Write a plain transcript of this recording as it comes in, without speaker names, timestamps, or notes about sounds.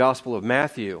Gospel of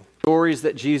Matthew. Stories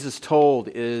that Jesus told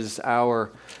is our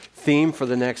theme for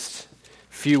the next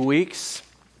few weeks.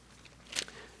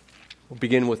 We'll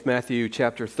begin with Matthew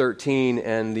chapter 13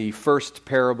 and the first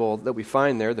parable that we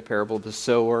find there, the parable of the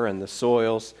sower and the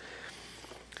soils.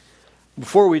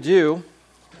 Before we do,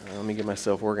 let me get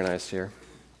myself organized here.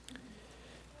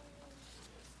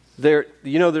 There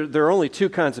are only two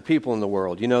kinds of people in the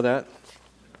world. You know that?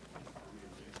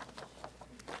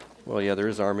 Well, yeah, there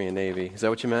is Army and Navy. Is that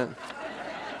what you meant?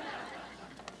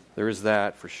 There is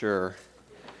that for sure.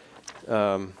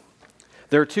 There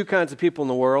are two kinds of people in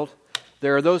the world.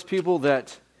 There are those people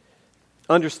that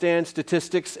understand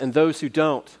statistics and those who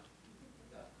don't.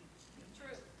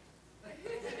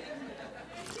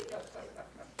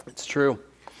 It's true.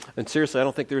 And seriously, I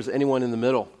don't think there's anyone in the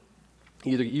middle.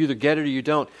 You either get it or you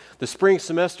don't. The spring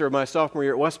semester of my sophomore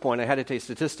year at West Point, I had to take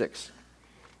statistics.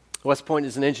 West Point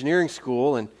is an engineering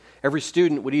school, and every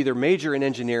student would either major in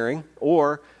engineering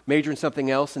or major in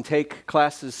something else and take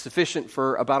classes sufficient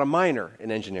for about a minor in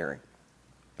engineering.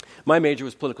 My major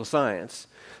was political science,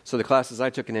 so the classes I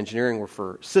took in engineering were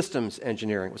for systems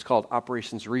engineering. It was called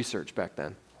operations research back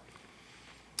then.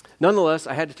 Nonetheless,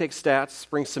 I had to take stats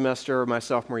spring semester of my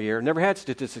sophomore year. Never had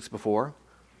statistics before.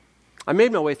 I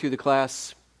made my way through the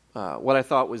class, what I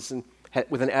thought was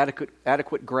with an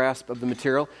adequate grasp of the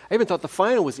material. I even thought the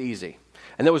final was easy.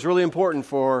 And that was really important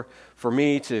for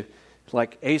me to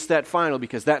ace that final,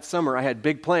 because that summer I had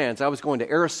big plans. I was going to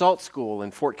air assault school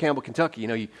in Fort Campbell, Kentucky. You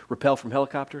know, you rappel from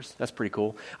helicopters. That's pretty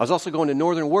cool. I was also going to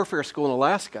Northern Warfare School in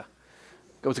Alaska.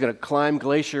 I was going to climb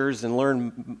glaciers and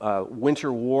learn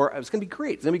winter war. It was going to be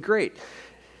great. It's going to be great.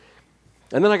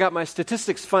 And then I got my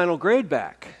statistics final grade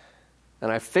back,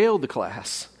 and I failed the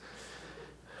class,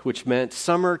 which meant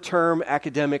Summer Term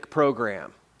Academic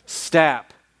Program,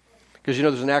 STAP. Because you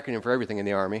know there's an acronym for everything in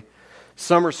the Army.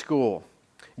 Summer school.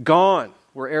 Gone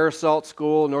were air assault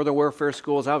school, Northern Warfare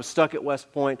schools. I was stuck at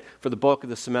West Point for the bulk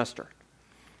of the semester.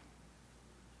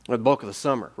 Or the bulk of the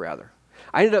summer, rather.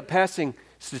 I ended up passing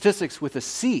statistics with a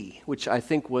C, which I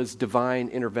think was divine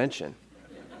intervention.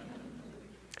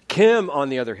 Kim, on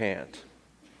the other hand,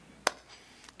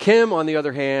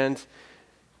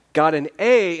 got an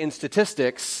A in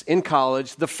statistics in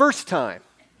college the first time.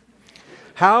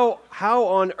 How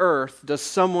on earth does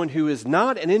someone who is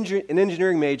not an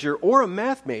engineering major or a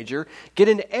math major get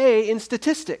an A in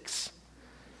statistics?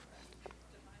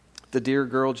 The dear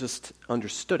girl just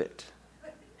understood it.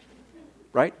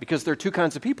 Right? Because there are two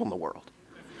kinds of people in the world.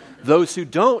 Those who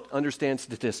don't understand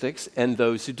statistics and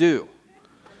those who do.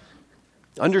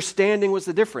 Understanding was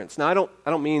the difference. Now, I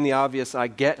don't mean the obvious, I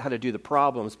get how to do the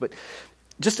problems, but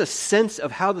just a sense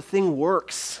of how the thing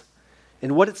works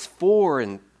and what it's for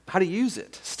and how to use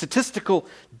it. Statistical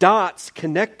dots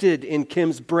connected in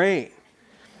Kim's brain.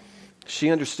 She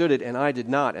understood it and I did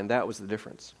not, and that was the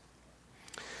difference.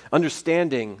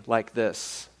 Understanding like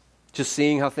this, just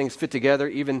seeing how things fit together,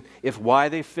 even if why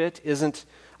they fit isn't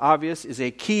obvious, is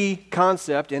a key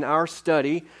concept in our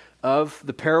study of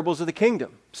the parables of the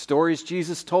kingdom, stories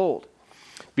Jesus told.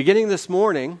 Beginning this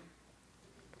morning,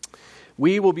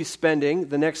 we will be spending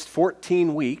the next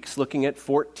 14 weeks looking at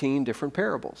 14 different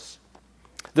parables.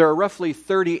 There are roughly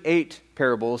 38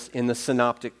 parables in the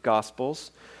Synoptic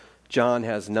Gospels. John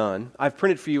has none. I've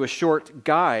printed for you a short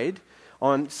guide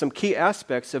on some key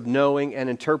aspects of knowing and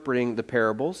interpreting the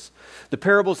parables. The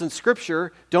parables in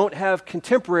Scripture don't have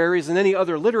contemporaries in any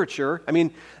other literature. I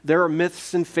mean, there are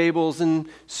myths and fables and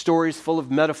stories full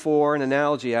of metaphor and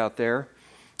analogy out there,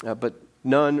 but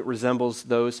none resembles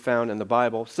those found in the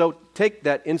Bible. So take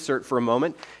that insert for a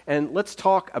moment, and let's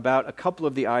talk about a couple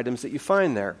of the items that you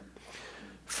find there.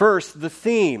 First, the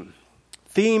theme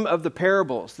of the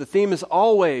parables. The theme is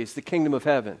always the kingdom of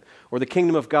heaven, or the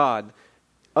kingdom of God.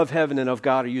 Of heaven and of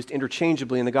God are used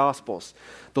interchangeably in the Gospels.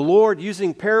 The Lord,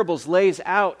 using parables, lays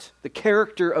out the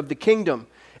character of the kingdom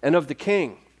and of the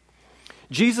king.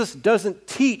 Jesus doesn't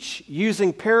teach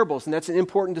using parables, and that's an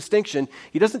important distinction.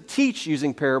 He doesn't teach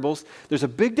using parables. There's a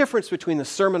big difference between the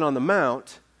Sermon on the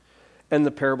Mount and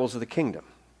the parables of the kingdom.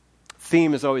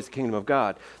 Theme is always the kingdom of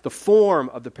God. The form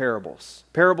of the parables.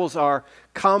 Parables are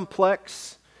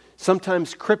complex,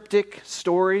 sometimes cryptic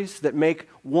stories that make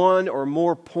one or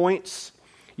more points,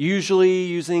 usually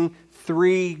using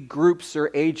three groups or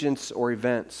agents or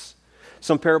events.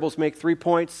 Some parables make 3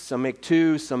 points, some make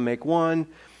 2, some make 1.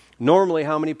 Normally,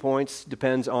 how many points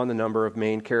depends on the number of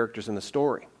main characters in the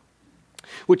story.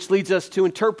 Which leads us to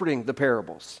interpreting the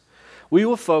parables. We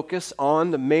will focus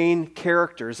on the main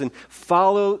characters and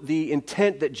follow the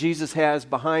intent that Jesus has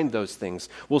behind those things.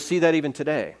 We'll see that even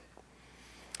today.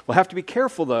 We'll have to be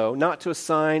careful, though, not to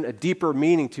assign a deeper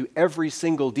meaning to every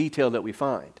single detail that we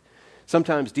find.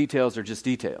 Sometimes details are just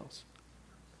details.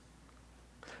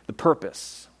 The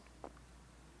purpose.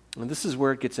 And this is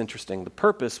where it gets interesting. The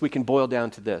purpose we can boil down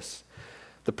to this.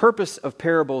 The purpose of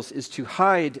parables is to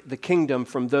hide the kingdom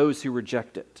from those who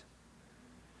reject it,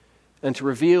 and to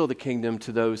reveal the kingdom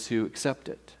to those who accept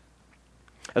it.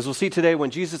 As we'll see today,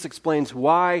 when Jesus explains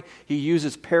why he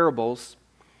uses parables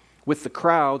with the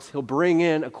crowds, he'll bring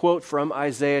in a quote from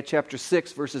Isaiah chapter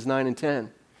 6, verses 9 and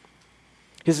 10.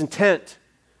 His intent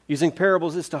using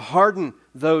parables is to harden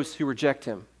those who reject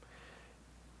him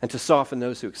and to soften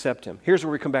those who accept him. Here's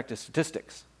where we come back to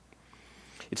statistics.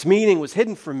 Its meaning was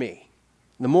hidden from me.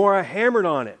 The more I hammered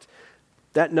on it,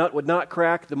 that nut would not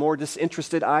crack, the more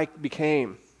disinterested I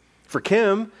became. For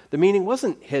Kim, the meaning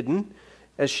wasn't hidden.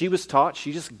 As she was taught,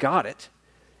 she just got it.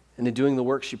 And in doing the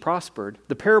work, she prospered.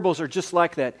 The parables are just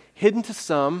like that, hidden to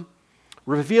some,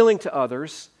 revealing to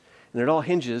others, and it all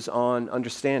hinges on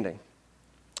understanding.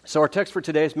 So our text for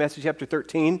today is Matthew chapter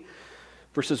 13,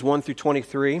 verses 1 through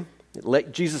 23.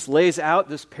 Jesus lays out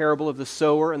this parable of the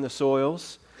sower and the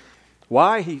soils,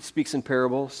 why he speaks in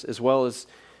parables, as well as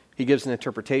he gives an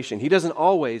interpretation. He doesn't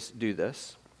always do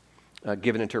this,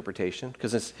 give an interpretation,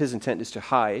 because his intent is to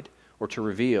hide or to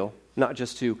reveal, not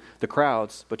just to the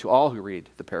crowds, but to all who read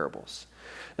the parables.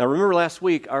 Now remember last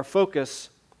week, our focus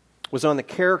was on the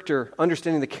character,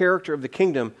 understanding the character of the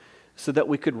kingdom so that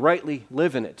we could rightly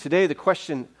live in it. Today, the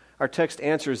question our text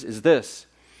answers is this: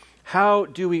 how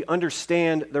do we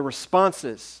understand the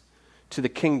responses to the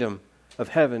kingdom of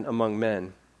heaven among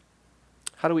men?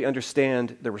 How do we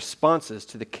understand the responses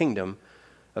to the kingdom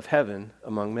of heaven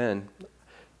among men?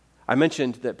 I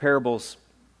mentioned that parables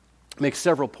make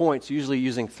several points, usually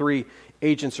using three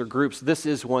agents or groups. This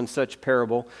is one such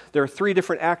parable. There are three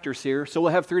different actors here, so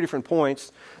we'll have three different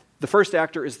points. The first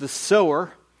actor is the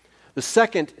sower. The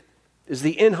second is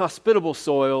the inhospitable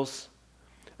soils.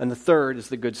 And the third is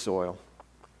the good soil.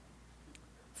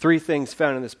 Three things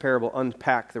found in this parable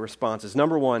unpack the responses.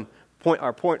 Number one,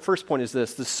 first point is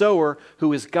this: the sower,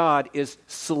 who is God, is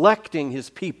selecting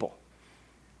his people.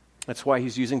 That's why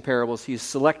he's using parables. He's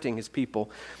selecting his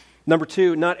people. Number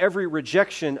two, not every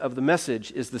rejection of the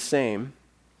message is the same.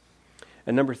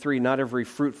 And number three, not every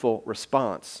fruitful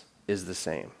response is the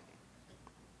same.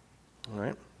 All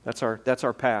right? That's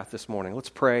our path this morning. Let's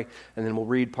pray, and then we'll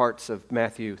read parts of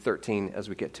Matthew 13 as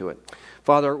we get to it.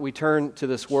 Father, we turn to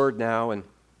this word now, and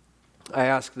I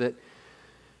ask that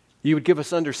you would give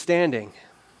us understanding,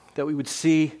 that we would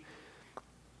see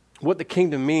what the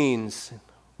kingdom means.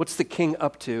 What's the king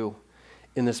up to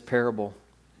in this parable?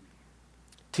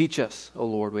 Teach us, O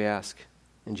Lord, we ask.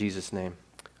 In Jesus' name,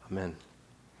 amen.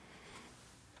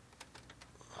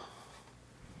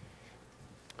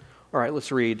 All right,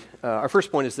 let's read. Our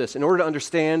first point is this: in order to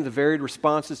understand the varied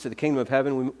responses to the kingdom of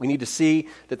heaven, we need to see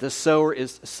that the sower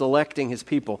is selecting his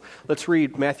people. Let's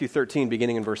read Matthew 13,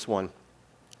 beginning in verse 1.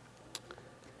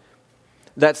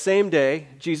 That same day,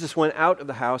 Jesus went out of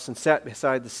the house and sat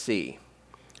beside the sea,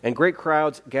 and great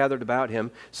crowds gathered about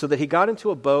him, so that he got into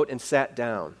a boat and sat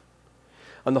down.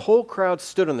 And the whole crowd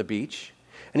stood on the beach,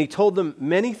 and he told them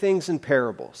many things in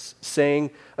parables,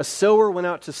 saying, a sower went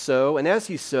out to sow, and as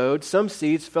he sowed, some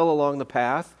seeds fell along the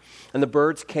path, and the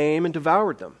birds came and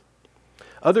devoured them.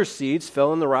 Other seeds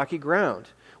fell on the rocky ground,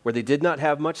 where they did not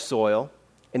have much soil,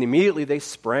 and immediately they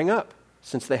sprang up,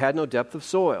 since they had no depth of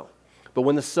soil. But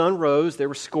when the sun rose, they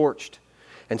were scorched,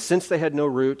 and since they had no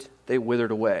root, they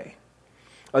withered away.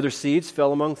 Other seeds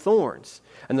fell among thorns,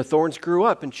 and the thorns grew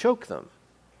up and choked them.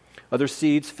 Other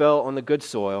seeds fell on the good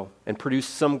soil and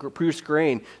produced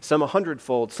grain, some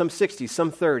 100-fold, some 60,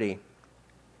 some 30.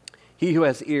 He who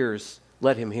has ears,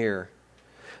 let him hear.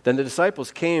 Then the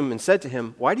disciples came and said to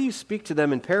him, why do you speak to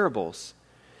them in parables?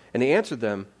 And he answered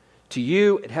them, to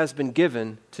you it has been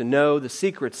given to know the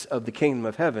secrets of the kingdom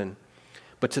of heaven,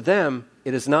 but to them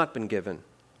it has not been given.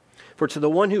 For to the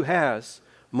one who has,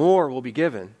 more will be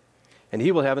given, and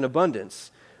he will have an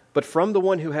abundance. But from the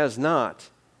one who has not,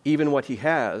 even what he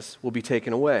has will be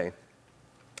taken away.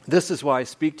 This is why I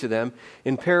speak to them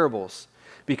in parables,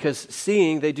 because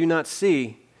seeing they do not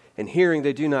see, and hearing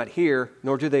they do not hear,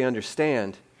 nor do they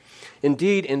understand.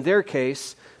 Indeed, in their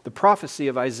case, the prophecy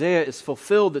of Isaiah is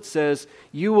fulfilled that says,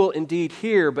 you will indeed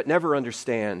hear, but never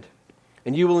understand,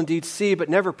 and you will indeed see, but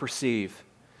never perceive.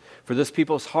 For this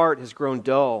people's heart has grown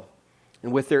dull,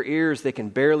 and with their ears they can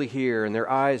barely hear, and their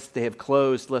eyes they have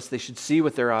closed, lest they should see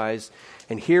with their eyes,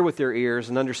 and hear with their ears,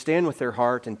 and understand with their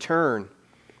heart, and turn,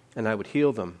 and I would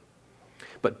heal them.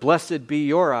 But blessed be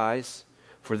your eyes,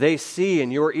 for they see,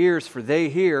 and your ears, for they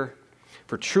hear.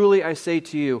 For truly I say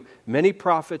to you, many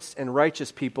prophets and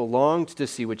righteous people longed to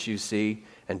see what you see,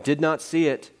 and did not see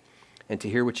it, and to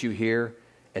hear what you hear,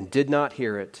 and did not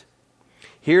hear it.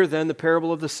 Hear then the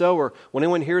parable of the sower. When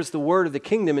anyone hears the word of the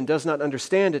kingdom and does not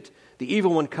understand it, the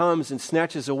evil one comes and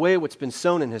snatches away what's been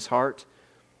sown in his heart.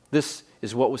 This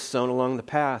is what was sown along the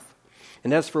path.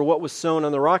 And as for what was sown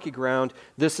on the rocky ground,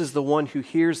 this is the one who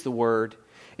hears the word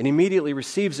and immediately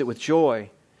receives it with joy.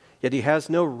 Yet he has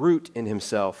no root in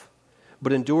himself,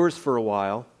 but endures for a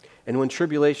while. And when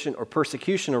tribulation or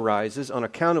persecution arises on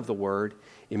account of the word,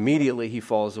 immediately he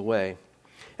falls away.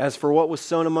 As for what was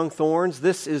sown among thorns,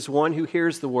 this is one who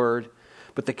hears the word,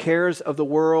 but the cares of the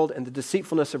world and the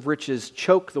deceitfulness of riches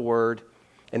choke the word,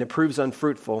 and it proves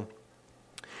unfruitful.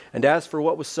 And as for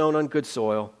what was sown on good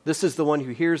soil, this is the one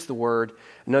who hears the word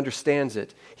and understands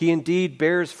it. He indeed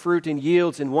bears fruit and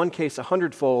yields in one case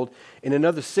 100-fold, in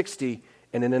another 60,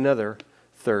 and in another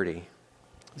 30.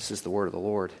 This is the word of the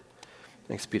Lord.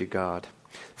 Thanks be to God.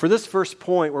 For this first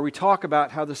point, where we talk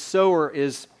about how the sower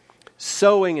is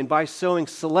sowing, and by sowing,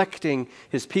 selecting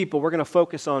his people, we're going to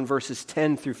focus on verses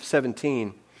 10 through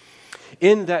 17.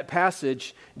 In that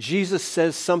passage, Jesus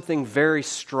says something very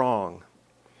strong.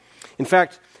 In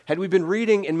fact, had we been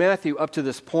reading in Matthew up to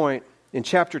this point, in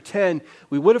chapter 10,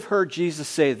 we would have heard Jesus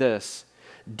say this: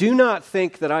 "Do not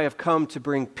think that I have come to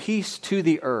bring peace to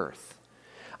the earth.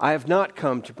 I have not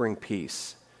come to bring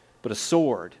peace, but a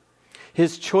sword."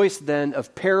 His choice then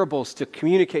of parables to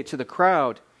communicate to the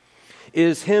crowd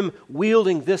is him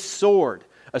wielding this sword,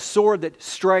 a sword that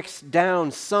strikes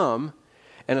down some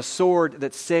and a sword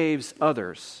that saves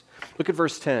others. Look at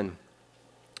verse 10.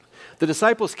 The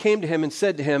disciples came to him and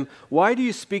said to him, "Why do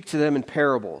you speak to them in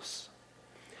parables?"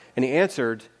 And he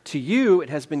answered, "To you it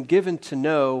has been given to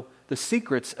know the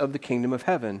secrets of the kingdom of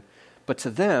heaven, but to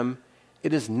them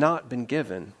it has not been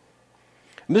given."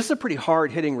 And this is a pretty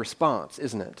hard-hitting response,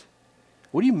 isn't it?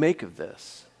 What do you make of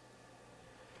this?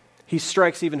 He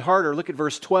strikes even harder. Look at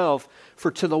verse 12. "For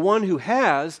to the one who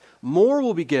has, more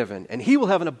will be given, and he will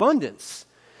have an abundance.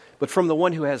 But from the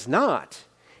one who has not,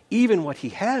 even what he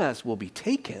has will be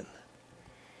taken."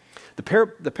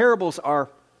 The parables are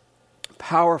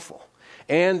powerful,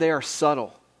 and they are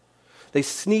subtle. They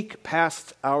sneak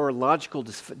past our logical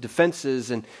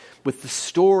defenses, and with the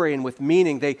story and with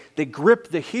meaning, they grip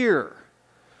the hearer,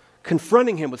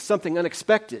 confronting him with something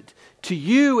unexpected. To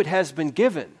you it has been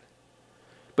given,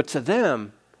 but to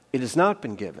them it has not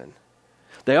been given.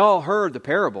 They all heard the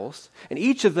parables, and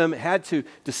each of them had to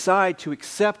decide to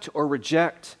accept or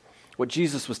reject what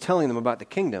Jesus was telling them about the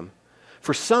kingdom.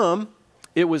 For some,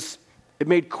 it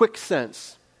made quick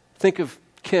sense. Think of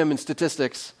Kim in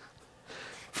statistics.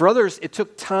 For others, it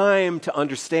took time to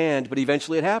understand, but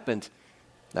eventually it happened.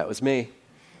 That was me.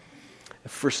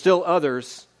 For still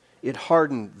others, it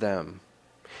hardened them.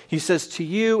 He says, "To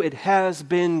you it has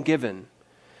been given,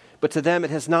 but to them it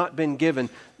has not been given."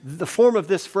 The form of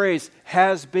this phrase,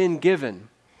 "has been given,"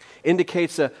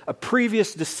 indicates a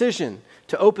previous decision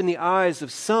to open the eyes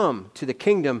of some to the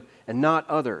kingdom and not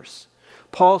others.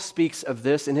 Paul speaks of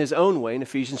this in his own way in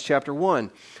Ephesians chapter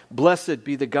 1. "Blessed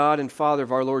be the God and Father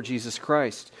of our Lord Jesus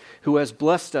Christ, who has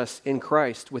blessed us in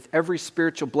Christ with every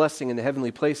spiritual blessing in the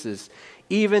heavenly places,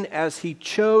 even as he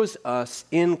chose us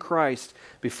in Christ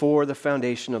before the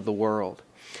foundation of the world.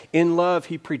 In love,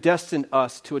 he predestined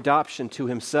us to adoption to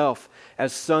himself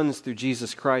as sons through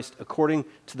Jesus Christ, according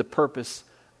to the purpose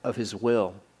of his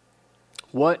will."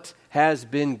 What has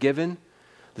been given?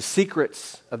 The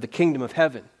secrets of the kingdom of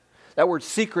heaven. That word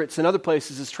secrets in other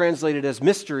places is translated as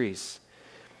mysteries.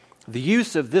 The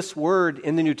use of this word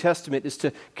in the New Testament is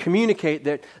to communicate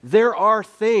that there are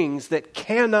things that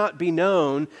cannot be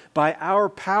known by our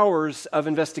powers of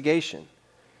investigation.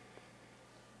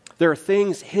 There are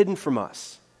things hidden from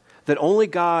us that only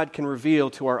God can reveal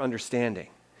to our understanding.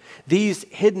 These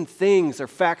hidden things are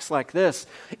facts like this: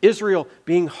 Israel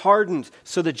being hardened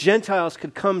so the Gentiles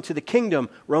could come to the kingdom,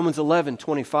 Romans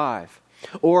 11:25.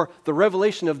 Or the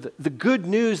revelation of the good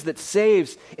news that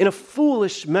saves in a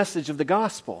foolish message of the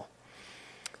gospel.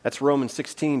 That's Romans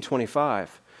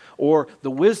 16:25. Or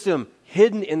the wisdom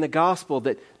hidden in the gospel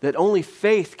that only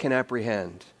faith can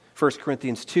apprehend, 1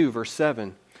 Corinthians 2, verse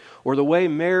 7. Or the way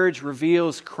marriage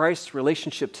reveals Christ's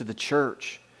relationship to the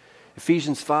church,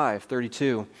 Ephesians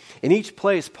 5:32. In each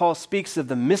place, Paul speaks of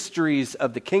the mysteries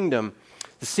of the kingdom,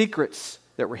 the secrets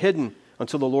that were hidden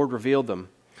until the Lord revealed them.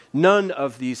 None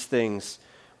of these things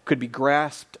could be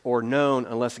grasped or known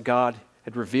unless God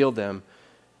had revealed them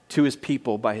to his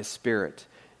people by his Spirit.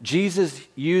 Jesus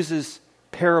uses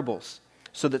parables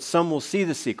so that some will see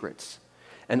the secrets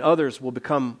and others will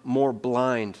become more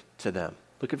blind to them.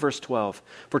 Look at verse 12.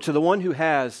 "For to the one who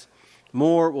has,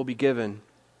 more will be given.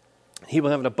 He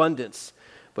will have an abundance,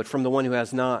 but from the one who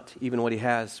has not, even what he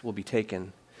has will be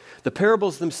taken." The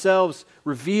parables themselves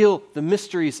reveal the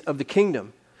mysteries of the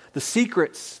kingdom. the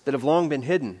secrets that have long been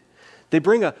hidden. They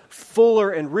bring a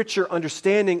fuller and richer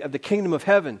understanding of the kingdom of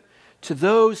heaven to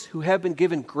those who have been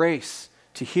given grace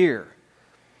to hear.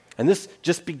 And this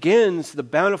just begins the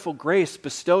bountiful grace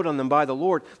bestowed on them by the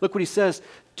Lord. Look what he says,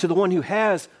 to the one who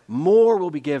has, more will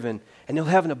be given, and he'll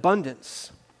have an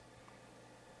abundance.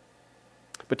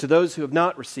 But to those who have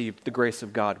not received the grace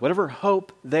of God, whatever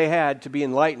hope they had to be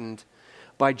enlightened,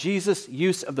 by Jesus'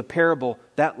 use of the parable,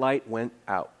 that light went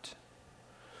out.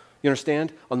 You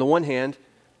understand? On the one hand,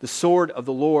 the sword of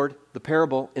the Lord, the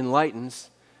parable, enlightens.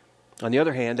 On the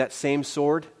other hand, that same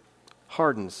sword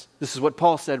hardens. This is what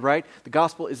Paul said, right? The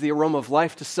gospel is the aroma of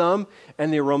life to some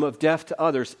and the aroma of death to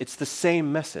others. It's the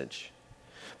same message.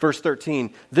 Verse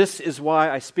 13, this is why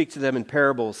I speak to them in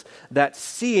parables, that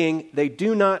seeing they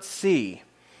do not see,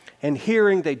 and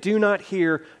hearing they do not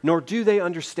hear, nor do they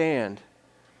understand.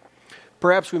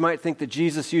 Perhaps we might think that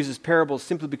Jesus uses parables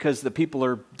simply because the people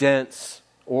are dense,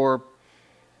 or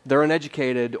they're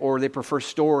uneducated, or they prefer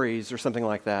stories, or something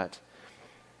like that.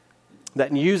 That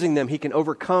in using them, he can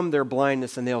overcome their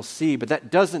blindness and they'll see. But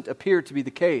that doesn't appear to be the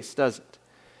case, does it?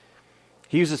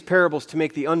 He uses parables to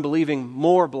make the unbelieving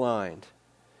more blind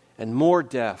and more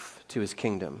deaf to his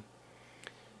kingdom.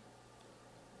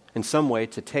 In some way,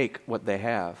 to take what they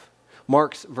have.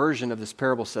 Mark's version of this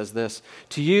parable says this,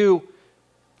 to you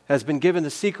has been given the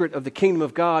secret of the kingdom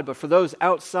of God, but for those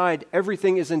outside,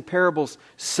 everything is in parables,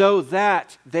 so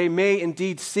that they may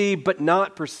indeed see but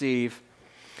not perceive,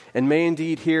 and may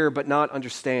indeed hear but not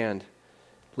understand,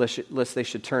 lest they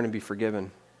should turn and be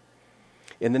forgiven.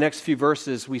 In the next few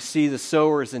verses, we see the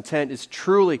sower's intent is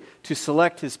truly to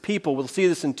select his people. We'll see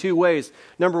this in two ways.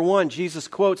 Number one, Jesus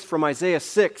quotes from Isaiah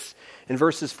 6 in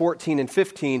verses 14 and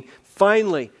 15,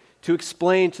 finally, to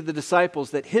explain to the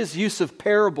disciples that his use of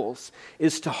parables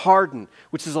is to harden,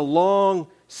 which is a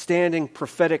long-standing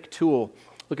prophetic tool.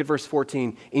 Look at verse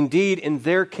 14. Indeed, in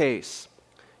their case,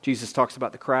 Jesus talks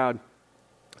about the crowd,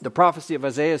 the prophecy of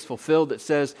Isaiah is fulfilled that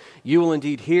says, you will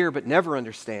indeed hear but never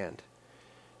understand.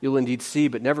 You will indeed see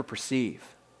but never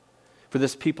perceive. For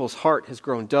this people's heart has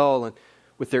grown dull, and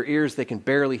with their ears they can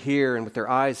barely hear, and with their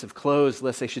eyes have closed,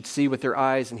 lest they should see with their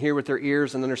eyes and hear with their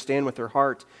ears and understand with their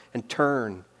heart and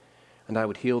turn, and I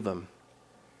would heal them.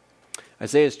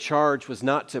 Isaiah's charge was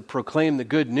not to proclaim the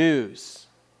good news.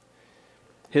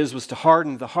 His was to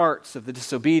harden the hearts of the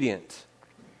disobedient.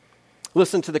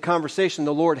 Listen to the conversation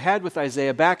the Lord had with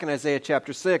Isaiah back in Isaiah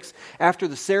chapter 6. After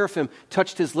the seraphim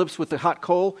touched his lips with the hot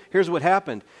coal, here's what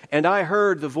happened. And I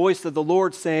heard the voice of the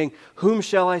Lord saying, whom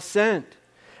shall I send?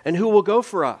 And who will go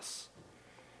for us?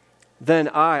 Then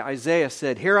I, Isaiah,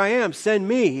 said, here I am, send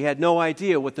me. He had no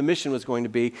idea what the mission was going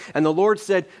to be. And the Lord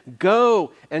said,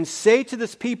 go and say to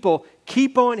this people,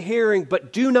 keep on hearing,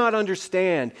 but do not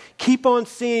understand. Keep on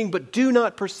seeing, but do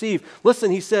not perceive. Listen,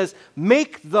 he says,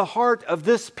 make the heart of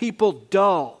this people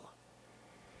dull,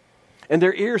 and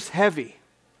their ears heavy,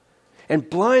 and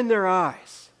blind their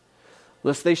eyes,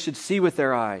 lest they should see with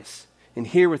their eyes, and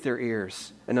hear with their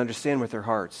ears, and understand with their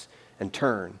hearts, and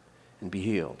turn and be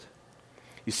healed.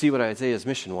 You see what Isaiah's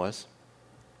mission was.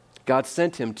 God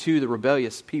sent him to the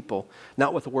rebellious people,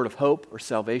 not with a word of hope or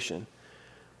salvation,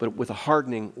 but with a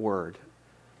hardening word,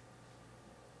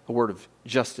 a word of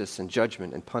justice and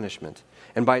judgment and punishment.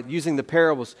 And by using the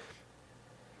parables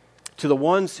to the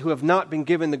ones who have not been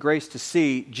given the grace to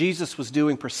see, Jesus was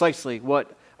doing precisely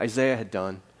what Isaiah had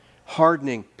done,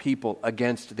 hardening people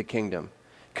against the kingdom,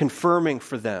 confirming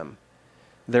for them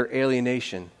their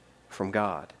alienation from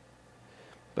God.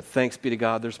 But thanks be to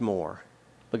God, there's more.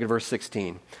 Look at verse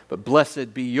 16. But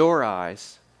blessed be your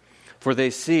eyes, for they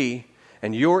see,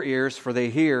 and your ears, for they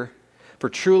hear. For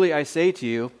truly I say to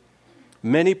you,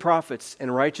 many prophets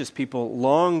and righteous people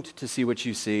longed to see what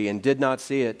you see and did not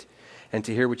see it, and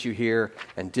to hear what you hear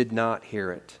and did not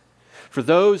hear it. For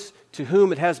those to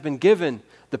whom it has been given,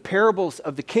 the parables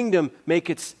of the kingdom make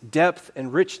its depth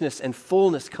and richness and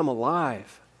fullness come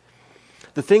alive.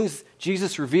 The things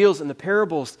Jesus reveals in the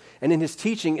parables and in his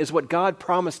teaching is what God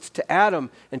promised to Adam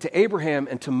and to Abraham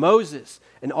and to Moses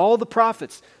and all the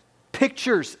prophets,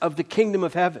 pictures of the kingdom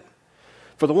of heaven.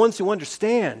 For the ones who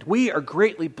understand, we are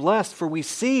greatly blessed, for we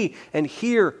see and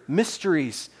hear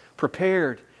mysteries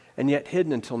prepared and yet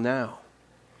hidden until now.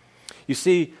 You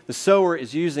see, the sower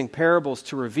is using parables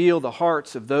to reveal the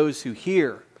hearts of those who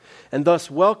hear and thus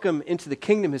welcome into the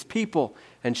kingdom his people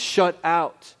and shut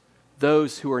out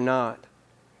those who are not.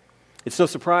 It's no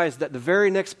surprise that the very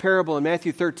next parable in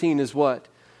Matthew 13 is what?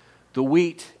 The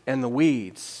wheat and the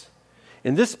weeds.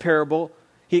 In this parable,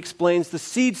 he explains the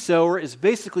seed sower is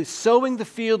basically sowing the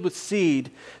field with seed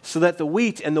so that the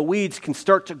wheat and the weeds can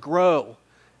start to grow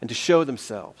and to show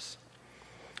themselves.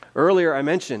 Earlier I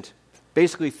mentioned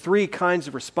Basically, three kinds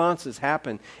of responses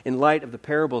happen in light of the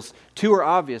parables. Two are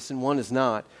obvious and one is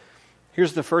not.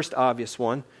 Here's the first obvious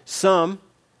one. Some,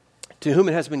 to whom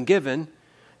it has been given,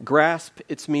 grasp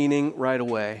its meaning right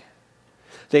away.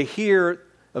 They hear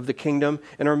of the kingdom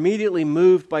and are immediately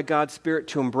moved by God's Spirit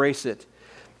to embrace it.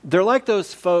 They're like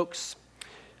those folks,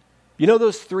 you know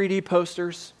those 3D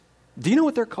posters? Do you know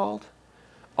what they're called?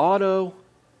 Auto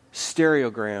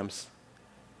stereograms.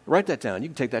 Write that down. You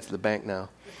can take that to the bank now.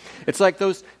 It's like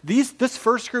this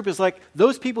first group is like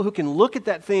those people who can look at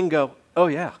that thing and go, oh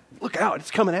yeah, look out,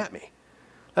 it's coming at me.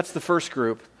 That's the first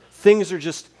group. Things are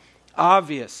just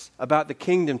obvious about the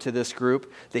kingdom to this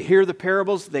group. They hear the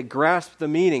parables, they grasp the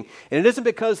meaning. And it isn't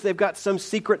because they've got some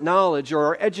secret knowledge or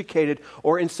are educated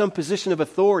or in some position of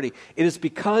authority. It is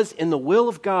because in the will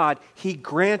of God, He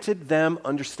granted them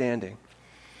understanding.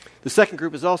 The second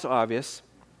group is also obvious.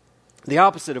 The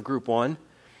opposite of group one.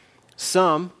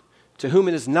 Some, to whom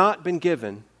it has not been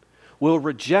given, will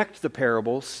reject the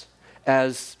parables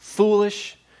as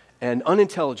foolish and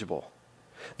unintelligible.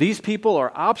 These people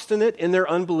are obstinate in their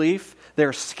unbelief.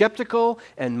 They're skeptical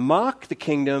and mock the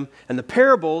kingdom, and the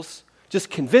parables just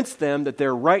convince them that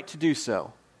they're right to do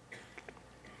so.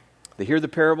 They hear the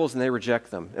parables and they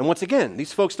reject them. And once again,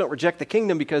 these folks don't reject the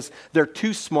kingdom because they're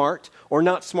too smart or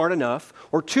not smart enough,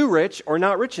 or too rich or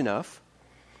not rich enough.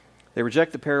 They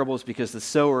reject the parables because the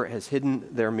sower has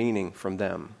hidden their meaning from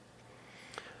them.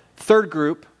 Third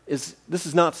group this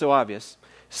is not so obvious.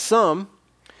 Some,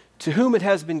 to whom it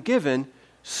has been given,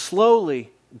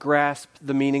 slowly grasp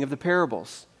the meaning of the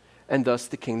parables, and thus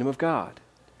the kingdom of God.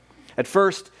 At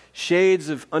first, shades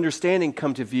of understanding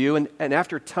come to view, and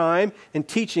after time and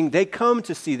teaching, they come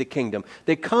to see the kingdom.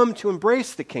 They come to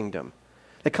embrace the kingdom.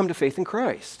 They come to faith in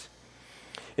Christ.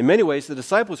 In many ways, the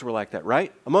disciples were like that,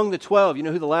 right? Among the 12, you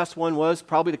know who the last one was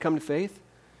probably to come to faith?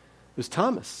 It was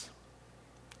Thomas.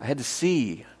 I had to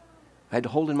see. I had to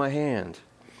hold in my hand.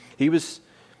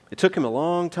 It took him a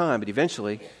long time, but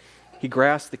eventually he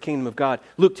grasped the kingdom of God.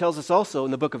 Luke tells us also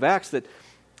in the book of Acts that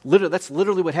that's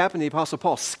literally what happened to the Apostle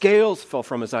Paul. Scales fell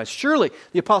from his eyes. Surely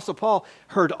the Apostle Paul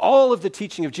heard all of the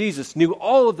teaching of Jesus, knew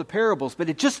all of the parables, but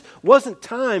it just wasn't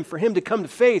time for him to come to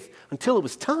faith until it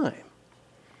was time.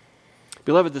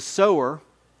 Beloved, the sower,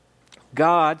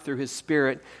 God, through His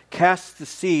Spirit, casts the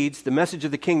seeds, the message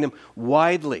of the kingdom,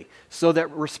 widely so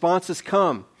that responses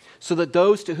come, so that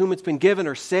those to whom it's been given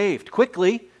are saved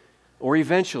quickly or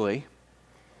eventually,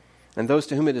 and those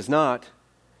to whom it is not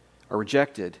are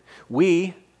rejected.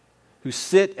 We, who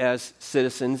sit as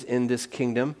citizens in this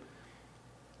kingdom,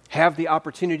 have the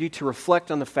opportunity to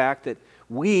reflect on the fact that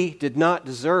we did not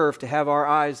deserve to have our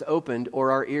eyes opened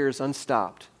or our ears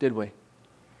unstopped, did we?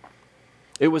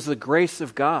 It was the grace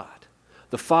of God,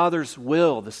 the Father's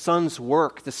will, the Son's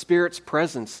work, the Spirit's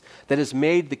presence that has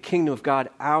made the kingdom of God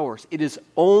ours. It is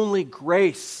only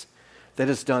grace that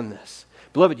has done this.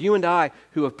 Beloved, you and I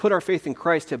who have put our faith in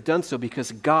Christ have done so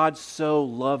because God so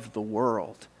loved the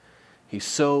world. He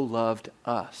so loved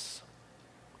us.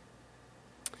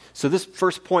 So this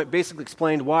first point basically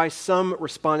explained why some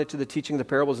responded to the teaching of the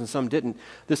parables and some didn't.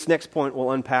 This next point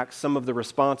will unpack some of the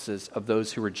responses of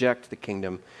those who reject the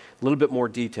kingdom in a little bit more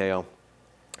detail.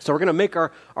 So we're going to make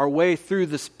our way through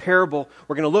this parable.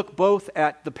 We're going to look both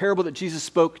at the parable that Jesus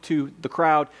spoke to the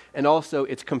crowd and also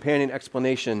its companion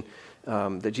explanation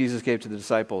that Jesus gave to the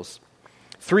disciples.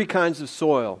 Three kinds of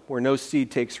soil where no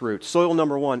seed takes root. Soil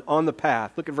number one, on the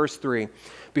path. Look at verse 3.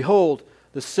 Behold,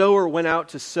 the sower went out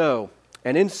to sow.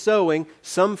 And in sowing,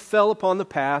 some fell upon the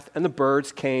path, and the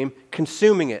birds came,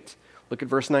 consuming it. Look at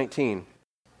verse 19.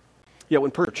 Yet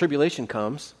when tribulation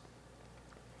comes,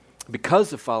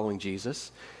 because of following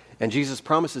Jesus, and Jesus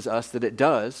promises us that it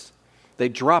does, they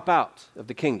drop out of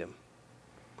the kingdom.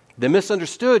 They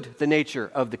misunderstood the nature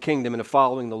of the kingdom and of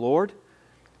following the Lord,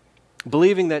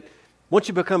 believing that once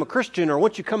you become a Christian or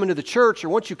once you come into the church or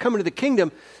once you come into the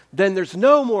kingdom, then there's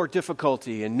no more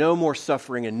difficulty and no more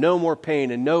suffering and no more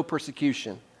pain and no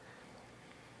persecution.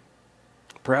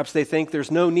 Perhaps they think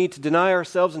there's no need to deny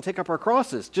ourselves and take up our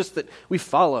crosses, just that we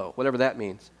follow, whatever that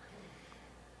means.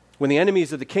 When the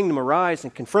enemies of the kingdom arise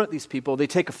and confront these people, they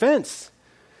take offense.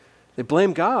 They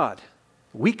blame God,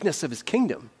 the weakness of His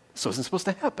kingdom. So isn't supposed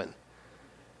to happen.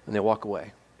 And they walk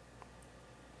away.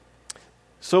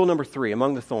 Soil number 3,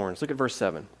 among the thorns. Look at verse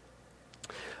 7.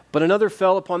 But another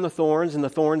fell upon the thorns, and the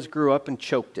thorns grew up and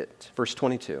choked it. Verse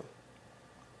 22.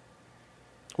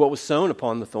 What was sown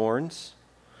upon the thorns?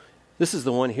 This is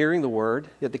the one hearing the word,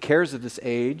 yet the cares of this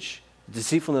age, the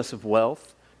deceitfulness of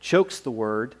wealth, chokes the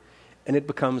word, and it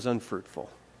becomes unfruitful.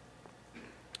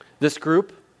 This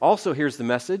group also hears the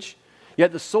message,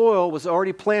 yet the soil was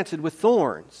already planted with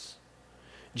thorns.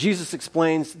 Jesus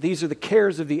explains these are the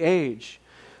cares of the age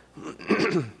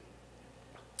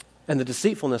and the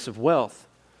deceitfulness of wealth.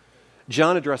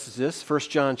 John addresses this, 1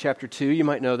 John chapter 2, you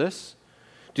might know this.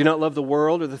 Do not love the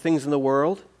world or the things in the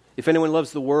world. If anyone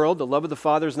loves the world, the love of the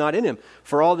Father is not in him.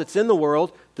 For all that's in the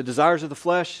world, the desires of the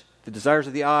flesh, the desires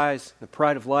of the eyes, the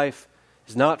pride of life,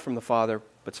 is not from the Father,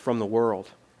 but it's from the world.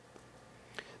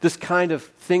 This kind of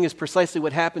thing is precisely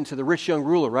what happened to the rich young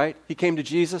ruler, right? He came to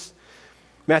Jesus.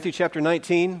 Matthew chapter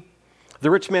 19,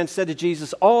 the rich man said to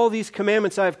Jesus, all these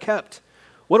commandments I have kept.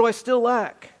 What do I still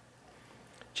lack?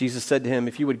 Jesus said to him,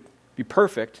 if you would be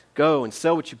perfect, go and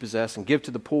sell what you possess and give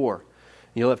to the poor.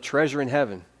 And you'll have treasure in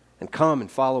heaven. And come and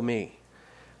follow me.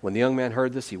 When the young man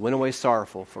heard this, he went away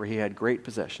sorrowful, for he had great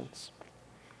possessions.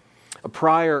 A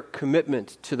prior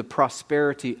commitment to the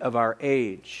prosperity of our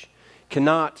age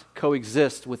cannot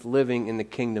coexist with living in the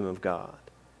kingdom of God.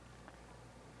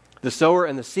 The sower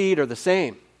and the seed are the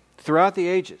same throughout the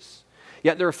ages,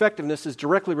 yet their effectiveness is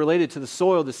directly related to the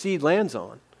soil the seed lands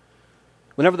on.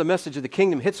 Whenever the message of the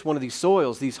kingdom hits one of these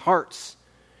soils, these hearts,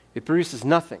 it produces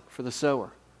nothing for the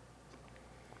sower.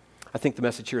 I think the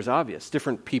message here is obvious.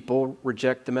 Different people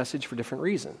reject the message for different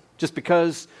reasons. Just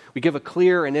because we give a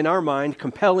clear and, in our mind,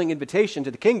 compelling invitation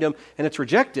to the kingdom and it's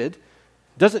rejected,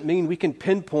 doesn't mean we can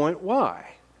pinpoint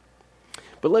why.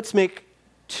 But let's make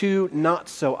two not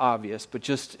so obvious, but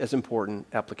just as important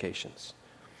applications.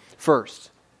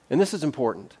 First, and this is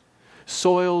important,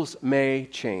 soils may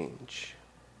change.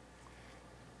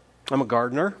 I'm a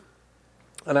gardener,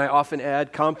 and I often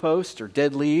add compost or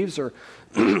dead leaves or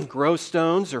grow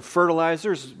stones or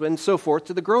fertilizers and so forth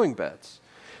to the growing beds.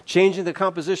 Changing the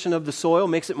composition of the soil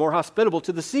makes it more hospitable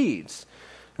to the seeds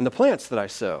and the plants that I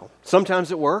sow.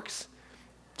 Sometimes it works,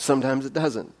 sometimes it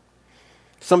doesn't.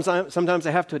 Sometimes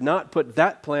I have to not put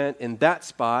that plant in that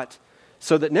spot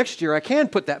so that next year I can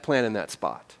put that plant in that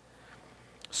spot.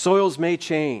 Soils may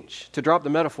change. To drop the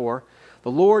metaphor,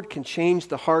 the Lord can change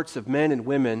the hearts of men and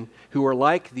women who are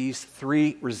like these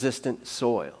three resistant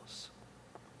soils.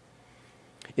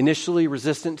 Initially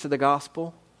resistant to the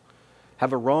gospel,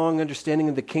 have a wrong understanding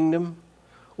of the kingdom,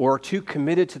 or are too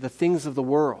committed to the things of the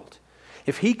world.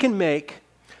 If he can make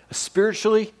a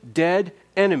spiritually dead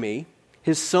enemy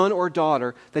his son or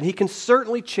daughter, then he can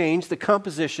certainly change the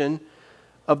composition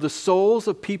of the souls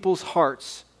of people's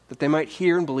hearts that they might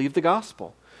hear and believe the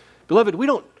gospel. Beloved, we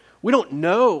don't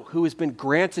know who has been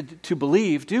granted to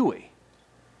believe, do we?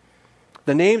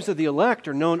 The names of the elect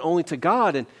are known only to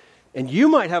God, and you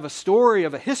might have a story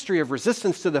of a history of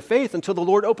resistance to the faith until the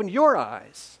Lord opened your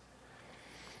eyes.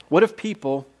 What if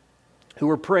people who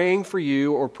were praying for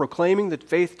you or proclaiming the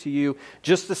faith to you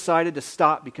just decided to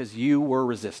stop because you were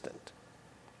resistant?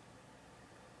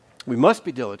 We must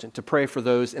be diligent to pray for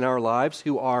those in our lives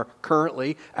who are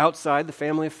currently outside the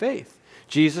family of faith.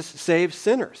 Jesus saves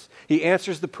sinners. He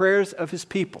answers the prayers of his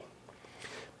people.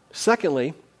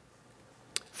 Secondly,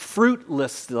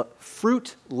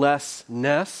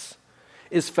 fruitlessness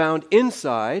is found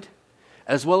inside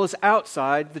as well as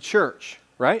outside the church,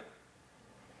 right?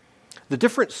 The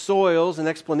different soils and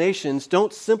explanations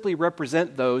don't simply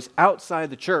represent those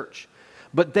outside the church,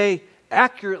 but they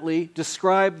accurately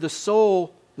describe the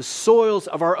soils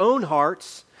of our own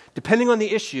hearts, depending on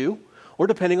the issue or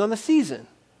depending on the season.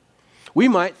 We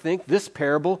might think this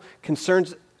parable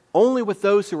concerns only with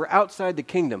those who are outside the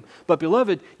kingdom. But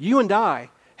beloved, you and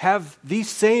I have these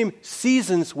same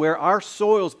seasons where our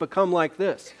soils become like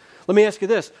this. Let me ask you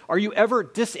this. Are you ever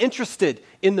disinterested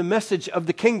in the message of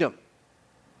the kingdom?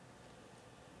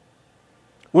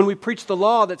 When we preach the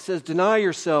law that says, deny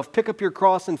yourself, pick up your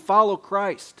cross and follow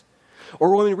Christ.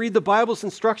 Or when we read the Bible's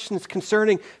instructions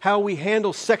concerning how we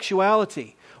handle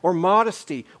sexuality, or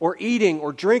modesty, or eating,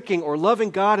 or drinking, or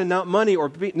loving God and not money,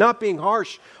 or not being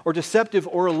harsh, or deceptive,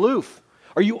 or aloof.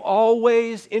 Are you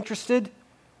always interested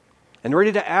and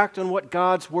ready to act on what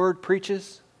God's Word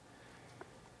preaches?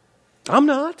 I'm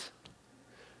not.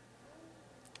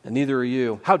 And neither are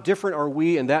you. How different are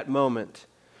we in that moment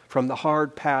from the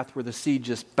hard path where the seed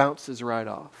just bounces right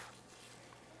off?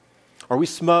 Are we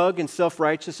smug and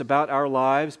self-righteous about our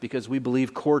lives because we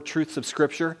believe core truths of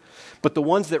Scripture, but the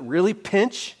ones that really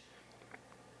pinch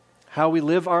how we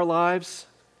live our lives,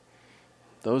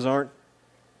 those aren't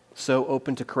so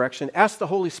open to correction? Ask the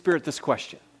Holy Spirit this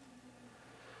question.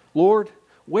 Lord,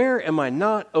 where am I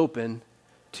not open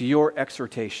to your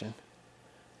exhortation,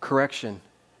 correction,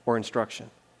 or instruction?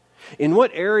 In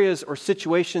what areas or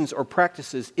situations or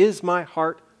practices is my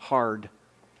heart hard?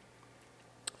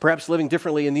 Perhaps living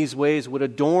differently in these ways would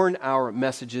adorn our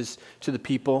messages to the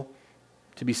people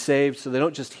to be saved so they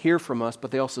don't just hear from us,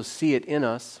 but they also see it in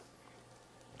us.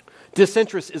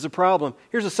 Disinterest is a problem.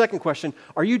 Here's a second question.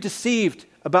 Are you deceived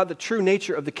about the true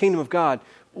nature of the kingdom of God?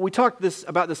 We talked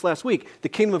about this last week. The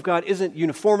kingdom of God isn't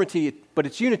uniformity, but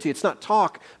it's unity. It's not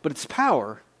talk, but it's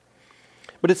power.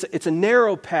 But it's a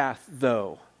narrow path,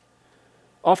 though,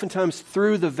 oftentimes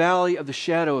through the valley of the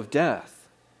shadow of death.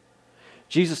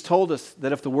 Jesus told us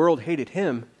that if the world hated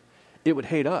him, it would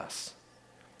hate us.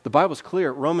 The Bible's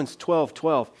clear. Romans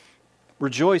 12:12.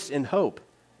 Rejoice in hope.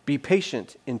 Be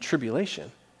patient in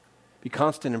tribulation. Be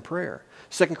constant in prayer.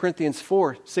 2 Corinthians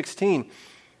 4:16.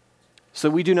 So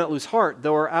we do not lose heart.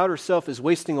 Though our outer self is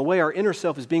wasting away, our inner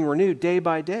self is being renewed day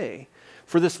by day.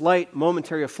 For this light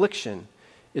momentary affliction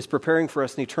is preparing for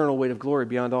us an eternal weight of glory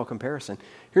beyond all comparison.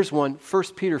 Here's one,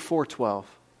 1 Peter 4:12.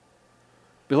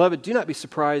 Beloved, do not be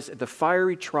surprised at the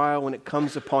fiery trial when it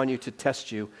comes upon you to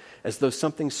test you, as though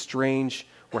something strange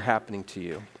were happening to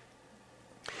you.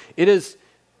 It is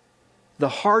the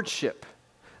hardship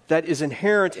that is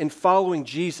inherent in following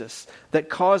Jesus that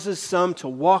causes some to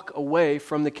walk away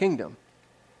from the kingdom.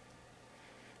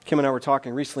 Kim and I were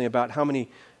talking recently about how many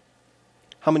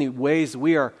ways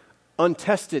we are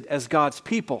untested as God's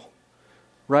people,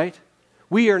 right?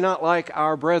 We are not like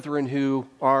our brethren who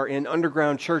are in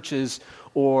underground churches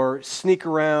or sneak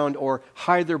around or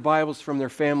hide their Bibles from their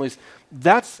families.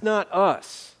 That's not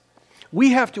us.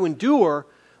 We have to endure,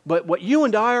 but what you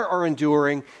and I are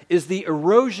enduring is the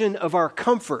erosion of our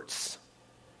comforts.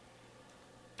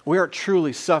 We are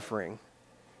truly suffering,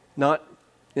 not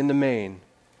in the main.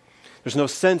 There's no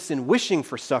sense in wishing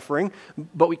for suffering,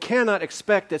 but we cannot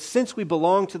expect that since we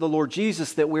belong to the Lord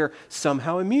Jesus that we're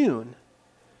somehow immune.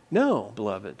 No,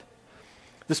 beloved.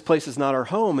 This place is not our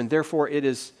home, and therefore it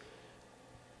is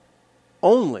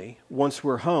only once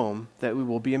we're home that we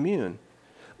will be immune.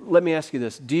 Let me ask you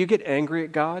this. Do you get angry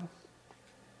at God?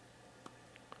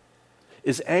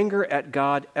 Is anger at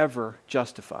God ever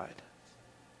justified?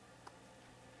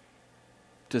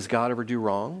 Does God ever do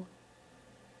wrong?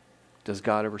 Does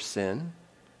God ever sin?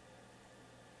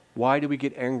 Why do we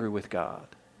get angry with God?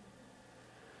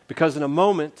 Because in a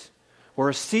moment or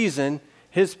a season,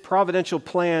 his providential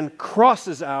plan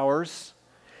crosses ours,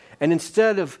 and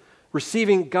instead of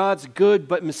receiving God's good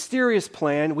but mysterious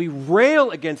plan, we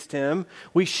rail against him,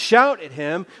 we shout at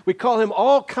him, we call him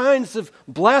all kinds of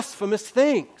blasphemous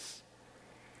things.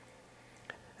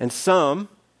 And some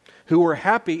who were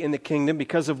happy in the kingdom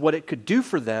because of what it could do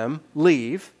for them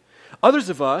leave. Others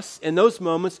of us, in those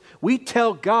moments, we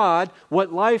tell God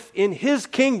what life in his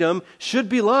kingdom should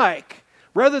be like,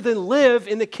 rather than live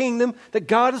in the kingdom that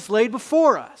God has laid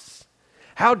before us.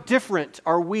 How different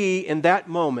are we in that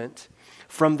moment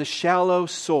from the shallow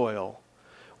soil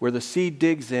where the seed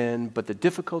digs in, but the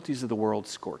difficulties of the world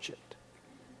scorch it?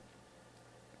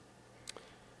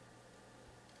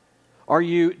 Are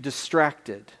you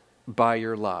distracted by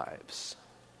your lives?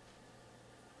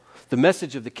 The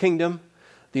message of the kingdom,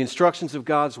 the instructions of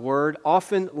God's word,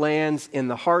 often lands in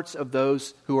the hearts of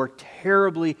those who are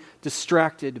terribly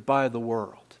distracted by the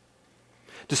world.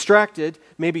 Distracted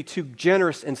may be too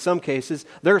generous in some cases.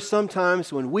 There are some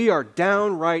times when we are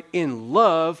downright in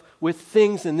love with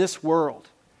things in this world.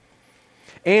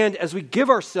 And as we give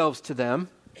ourselves to them,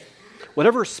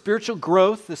 whatever spiritual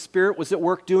growth the Spirit was at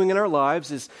work doing in our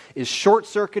lives is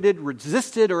short-circuited,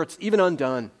 resisted, or it's even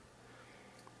undone.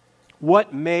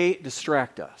 What may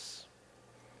distract us?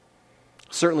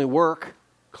 Certainly work,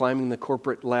 climbing the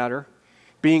corporate ladder,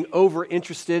 being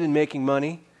over-interested in making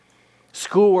money,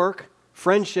 schoolwork,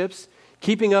 friendships,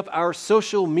 keeping up our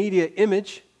social media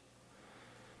image,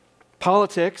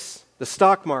 politics, the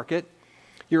stock market,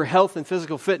 your health and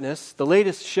physical fitness, the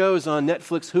latest shows on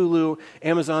Netflix, Hulu,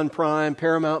 Amazon Prime,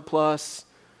 Paramount Plus,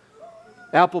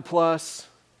 Apple Plus,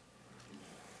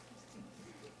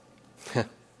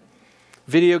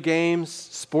 video games,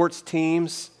 sports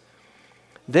teams.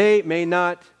 There may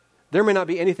not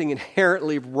be anything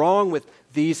inherently wrong with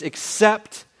these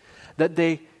except that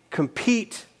they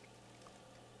compete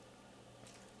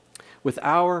with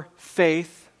our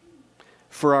faith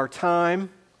for our time,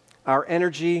 our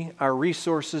energy, our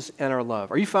resources, and our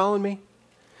love. Are you following me?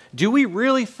 Do we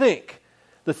really think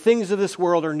the things of this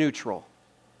world are neutral?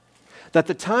 That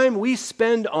the time we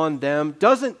spend on them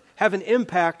doesn't have an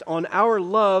impact on our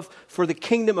love for the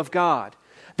kingdom of God?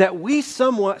 That we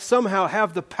somehow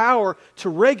have the power to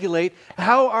regulate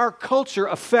how our culture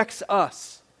affects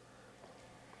us?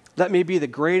 That may be the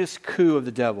greatest coup of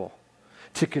the devil,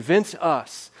 to convince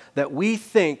us that we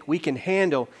think we can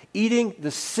handle eating the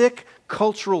sick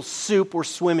cultural soup we're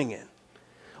swimming in.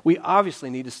 We obviously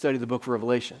need to study the book of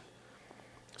Revelation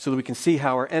so that we can see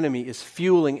how our enemy is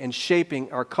fueling and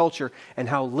shaping our culture and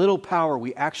how little power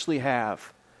we actually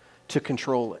have to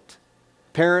control it.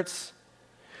 Parents,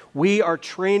 We are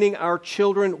training our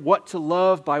children what to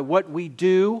love by what we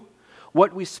do,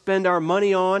 what we spend our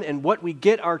money on, and what we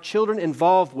get our children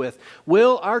involved with.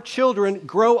 Will our children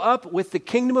grow up with the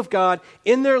kingdom of God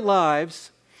in their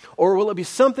lives, or will it be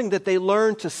something that they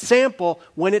learn to sample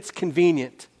when it's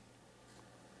convenient?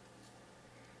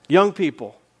 Young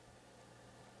people,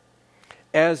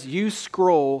 as you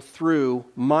scroll through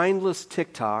mindless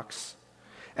TikToks,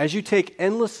 as you take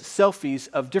endless selfies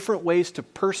of different ways to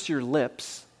purse your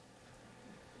lips,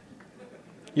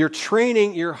 you're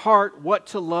training your heart what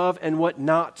to love and what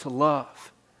not to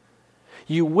love.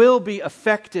 You will be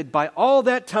affected by all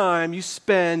that time you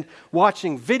spend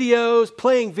watching videos,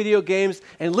 playing video games,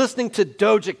 and listening to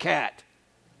Doja Cat.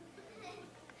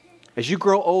 As you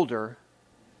grow older,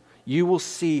 you will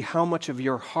see how much of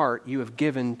your heart you have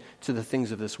given to the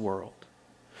things of this world,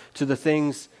 to the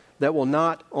things that will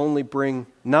not only bring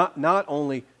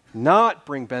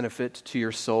benefit to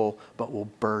your soul, but will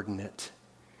burden it.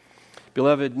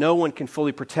 Beloved, no one can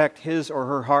fully protect his or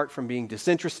her heart from being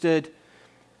disinterested,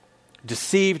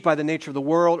 deceived by the nature of the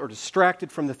world, or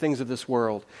distracted from the things of this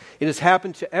world. It has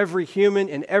happened to every human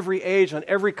in every age, on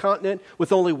every continent,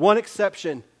 with only one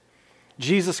exception: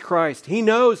 Jesus Christ. He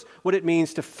knows what it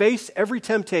means to face every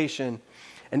temptation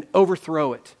and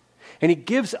overthrow it. And He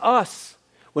gives us,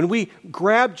 when we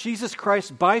grab Jesus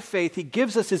Christ by faith, He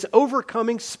gives us His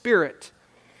overcoming spirit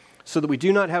so that we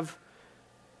do not have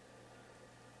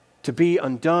to be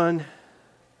undone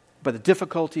by the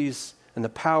difficulties and the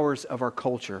powers of our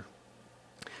culture.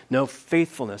 No,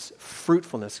 faithfulness,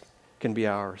 fruitfulness can be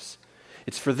ours.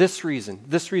 It's for this reason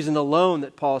alone,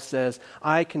 that Paul says,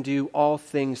 I can do all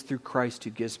things through Christ who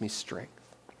gives me strength.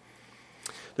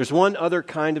 There's one other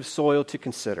kind of soil to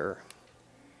consider.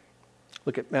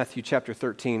 Look at Matthew chapter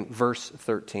 13, verse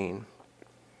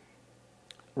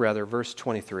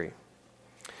 23.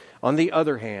 On the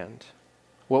other hand,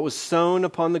 what was sown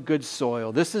upon the good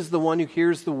soil, this is the one who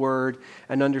hears the word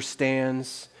and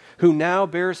understands, who now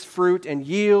bears fruit and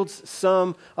yields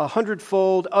some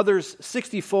 100-fold, others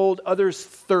 60-fold, others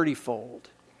 30-fold.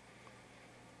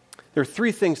 There are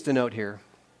three things to note here.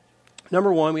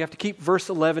 Number one, we have to keep verse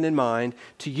 11 in mind.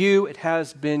 To you it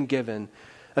has been given.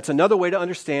 That's another way to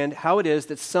understand how it is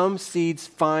that some seeds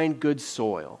find good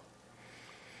soil.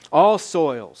 All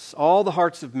soils, all the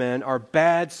hearts of men are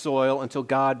bad soil until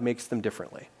God makes them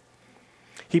differently.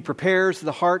 He prepares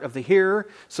the heart of the hearer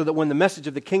so that when the message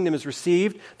of the kingdom is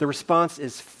received, the response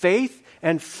is faith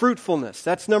and fruitfulness.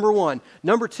 That's number one.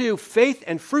 Number two, faith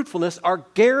and fruitfulness are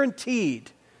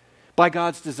guaranteed by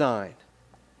God's design.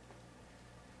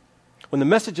 When the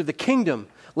message of the kingdom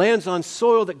lands on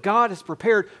soil that God has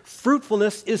prepared,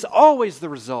 fruitfulness is always the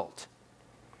result.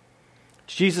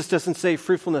 Jesus doesn't say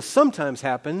fruitfulness sometimes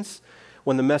happens.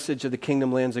 When the message of the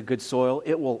kingdom lands on good soil,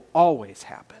 it will always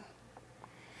happen.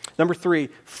 Number three,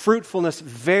 fruitfulness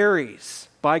varies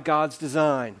by God's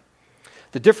design.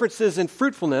 The differences in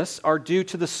fruitfulness are due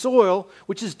to the soil,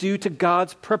 which is due to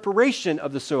God's preparation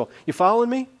of the soil. You following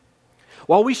me?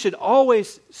 While we should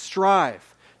always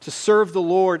strive to serve the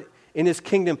Lord in His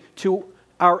kingdom to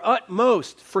our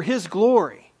utmost for His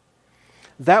glory,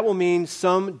 that will mean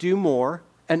some do more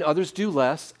and others do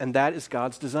less, and that is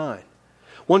God's design.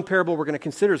 One parable we're going to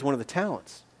consider is one of the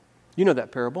talents. You know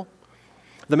that parable.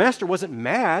 The master wasn't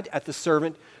mad at the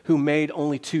servant who made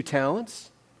only 2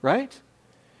 talents, right?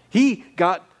 He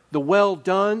got the well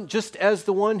done just as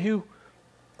the one who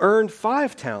earned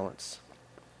 5 talents.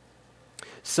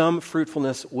 Some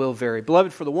fruitfulness will vary.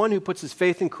 Beloved, for the one who puts his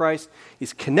faith in Christ,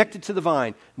 he's connected to the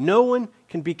vine. No one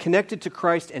can be connected to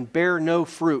Christ and bear no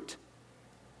fruit.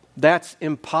 That's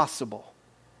impossible.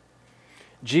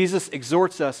 Jesus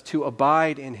exhorts us to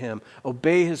abide in Him,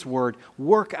 obey His word,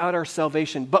 work out our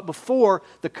salvation. But before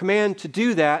the command to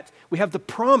do that, we have the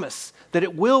promise that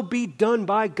it will be done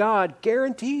by God,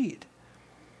 guaranteed.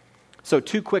 So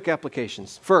 2 quick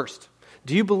applications. First,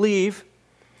 do you believe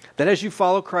that as you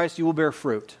follow Christ, you will bear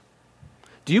fruit?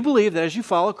 Do you believe that as you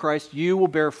follow Christ, you will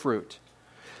bear fruit?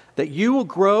 That you will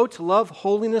grow to love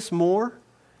holiness more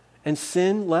and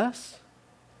sin less?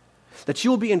 That you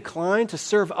will be inclined to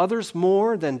serve others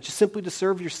more than just simply to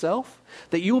serve yourself?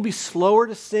 That you will be slower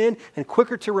to sin and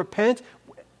quicker to repent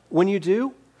when you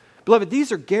do? Beloved,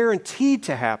 these are guaranteed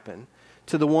to happen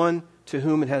to the one to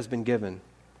whom it has been given.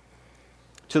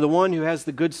 To the one who has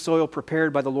the good soil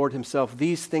prepared by the Lord Himself,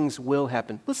 these things will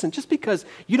happen. Listen, just because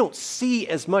you don't see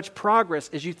as much progress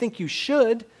as you think you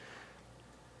should,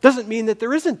 doesn't mean that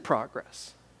there isn't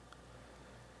progress.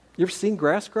 You ever seen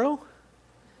grass grow?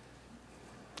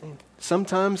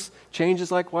 Sometimes change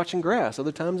is like watching grass.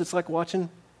 Other times it's like watching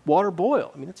water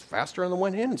boil. I mean, it's faster on the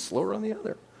one hand and slower on the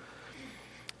other.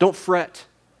 Don't fret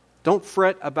Don't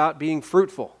fret about being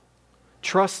fruitful.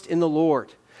 Trust in the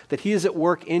Lord, that He is at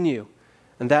work in you,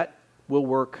 and that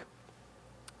will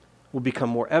become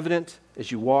more evident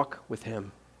as you walk with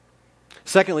Him.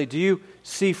 Secondly, do you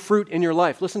see fruit in your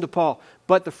life? Listen to Paul.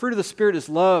 But the fruit of the Spirit is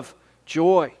love,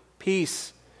 joy,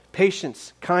 peace,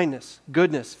 patience, kindness,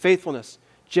 goodness, faithfulness,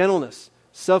 gentleness,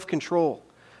 self-control.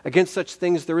 Against such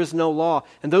things there is no law.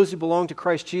 And those who belong to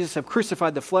Christ Jesus have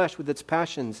crucified the flesh with its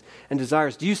passions and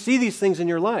desires. Do you see these things in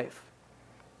your life?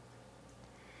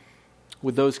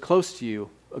 Would those close to you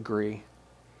agree?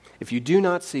 If you do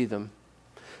not see them,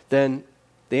 then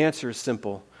the answer is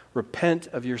simple. Repent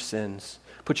of your sins.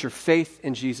 Put your faith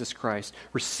in Jesus Christ.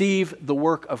 Receive the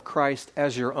work of Christ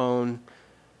as your own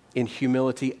in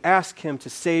humility. Ask Him to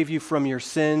save you from your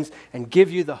sins and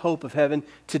give you the hope of heaven.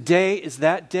 Today is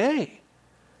that day.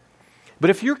 But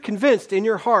if you're convinced in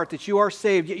your heart that you are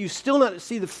saved, yet you still not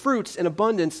see the fruits in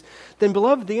abundance, then,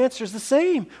 beloved, the answer is the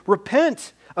same.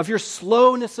 Repent of your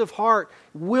slowness of heart,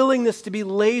 willingness to be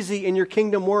lazy in your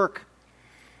kingdom work.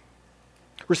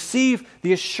 Receive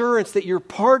the assurance that you're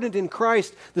pardoned in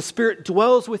Christ. The Spirit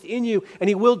dwells within you, and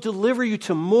He will deliver you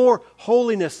to more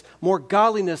holiness, more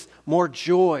godliness, more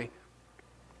joy,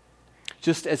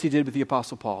 just as He did with the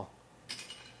Apostle Paul.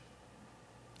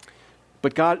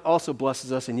 But God also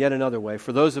blesses us in yet another way.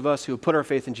 For those of us who have put our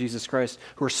faith in Jesus Christ,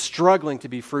 who are struggling to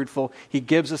be fruitful, He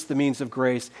gives us the means of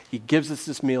grace. He gives us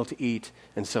this meal to eat,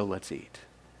 and so let's eat.